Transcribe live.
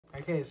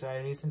Okay, so I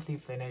recently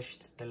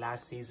finished the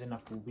last season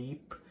of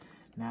Veep.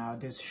 Now,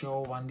 this show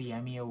won the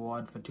Emmy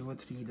Award for 2 or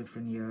 3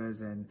 different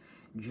years, and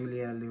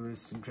Julia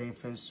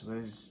Louis-Dreyfus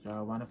was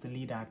one of the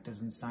lead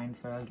actors in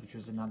Seinfeld, which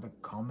was another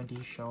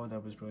comedy show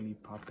that was really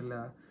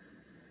popular.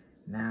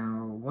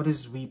 Now, what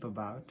is Veep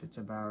about? It's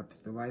about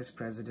the Vice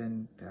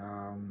President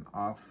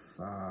of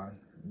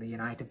the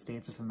United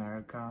States of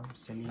America,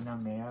 Selena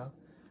Meyer.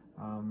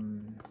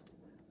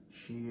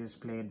 She is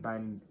played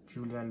by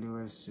Julia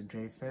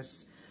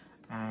Louis-Dreyfus,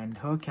 and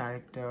her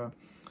character,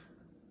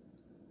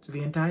 so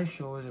the entire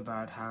show is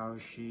about how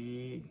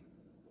she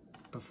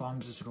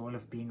performs this role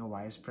of being a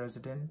vice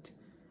president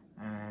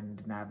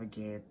and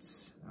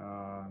navigates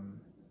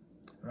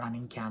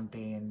running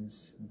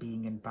campaigns,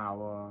 being in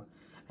power.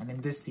 And in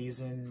this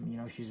season, you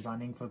know, she's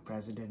running for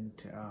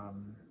president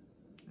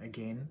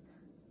again.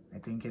 I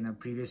think in a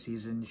previous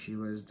season, she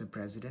was the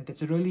president.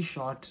 It's a really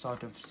short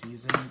sort of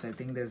seasons. I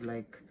think there's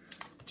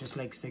just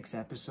 6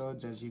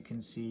 episodes, as you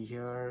can see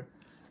here.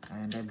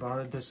 And I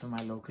borrowed this from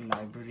my local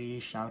library.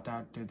 Shout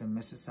out to the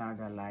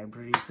Mississauga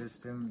library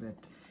system that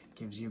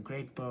gives you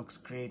great books,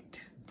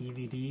 great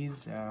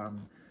DVDs.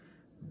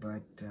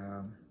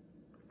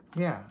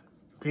 Yeah,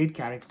 great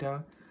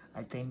character.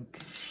 I think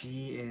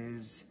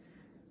it's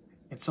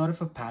sort of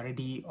a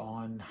parody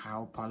on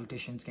how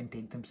politicians can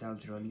take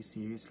themselves really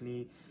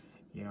seriously,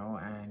 you know,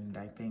 and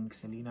I think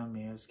Selena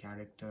Meyer's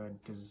character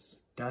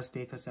does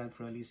take herself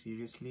really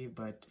seriously,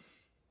 but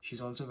she's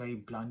also very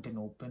blunt and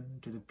open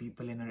to the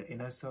people in her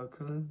inner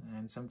circle.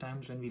 And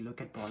sometimes when we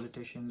look at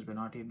politicians, we're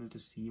not able to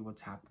see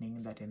what's happening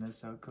in that inner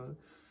circle.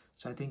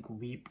 So I think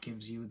Veep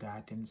gives you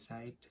that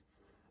insight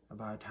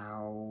about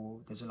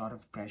how there's a lot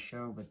of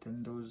pressure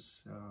within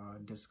those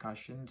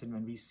discussions. And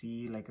when we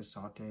see like a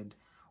sorted,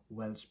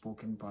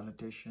 well-spoken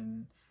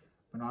politician,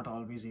 we're not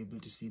always able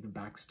to see the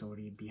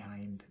backstory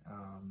behind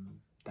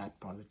that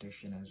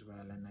politician as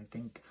well. And I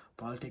think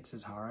politics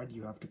is hard.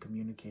 You have to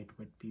communicate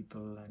with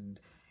people and,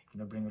 you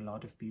know, bring a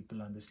lot of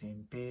people on the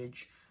same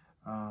page.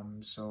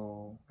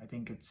 So I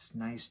think it's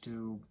nice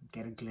to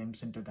get a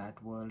glimpse into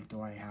that world,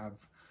 though I have,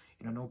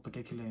 you know, no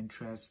particular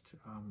interest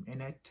in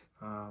it.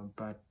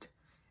 But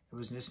it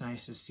was just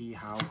nice to see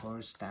how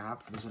her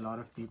staff, there's a lot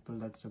of people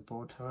that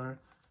support her.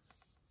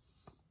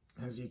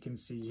 As you can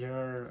see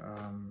here,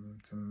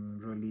 some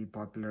really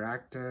popular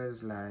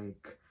actors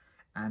like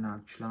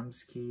Anna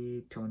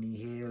Chlumsky, Tony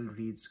Hale,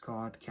 Reed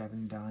Scott,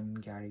 Kevin Dunn,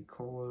 Gary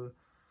Cole,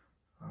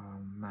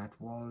 Matt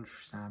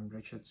Walsh, Sam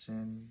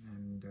Richardson,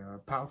 and a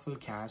powerful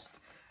cast.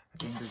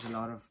 I think there's a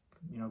lot of,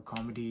 you know,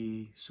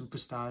 comedy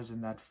superstars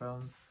in that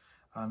film,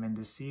 in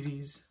this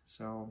series.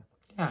 So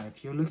yeah,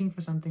 if you're looking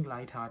for something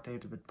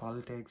lighthearted with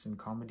politics and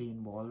comedy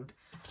involved,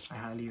 I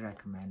highly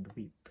recommend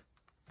Veep.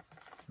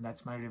 And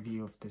that's my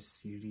review of this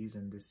series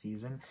and this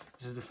season.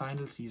 This is the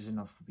final season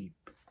of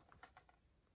Veep.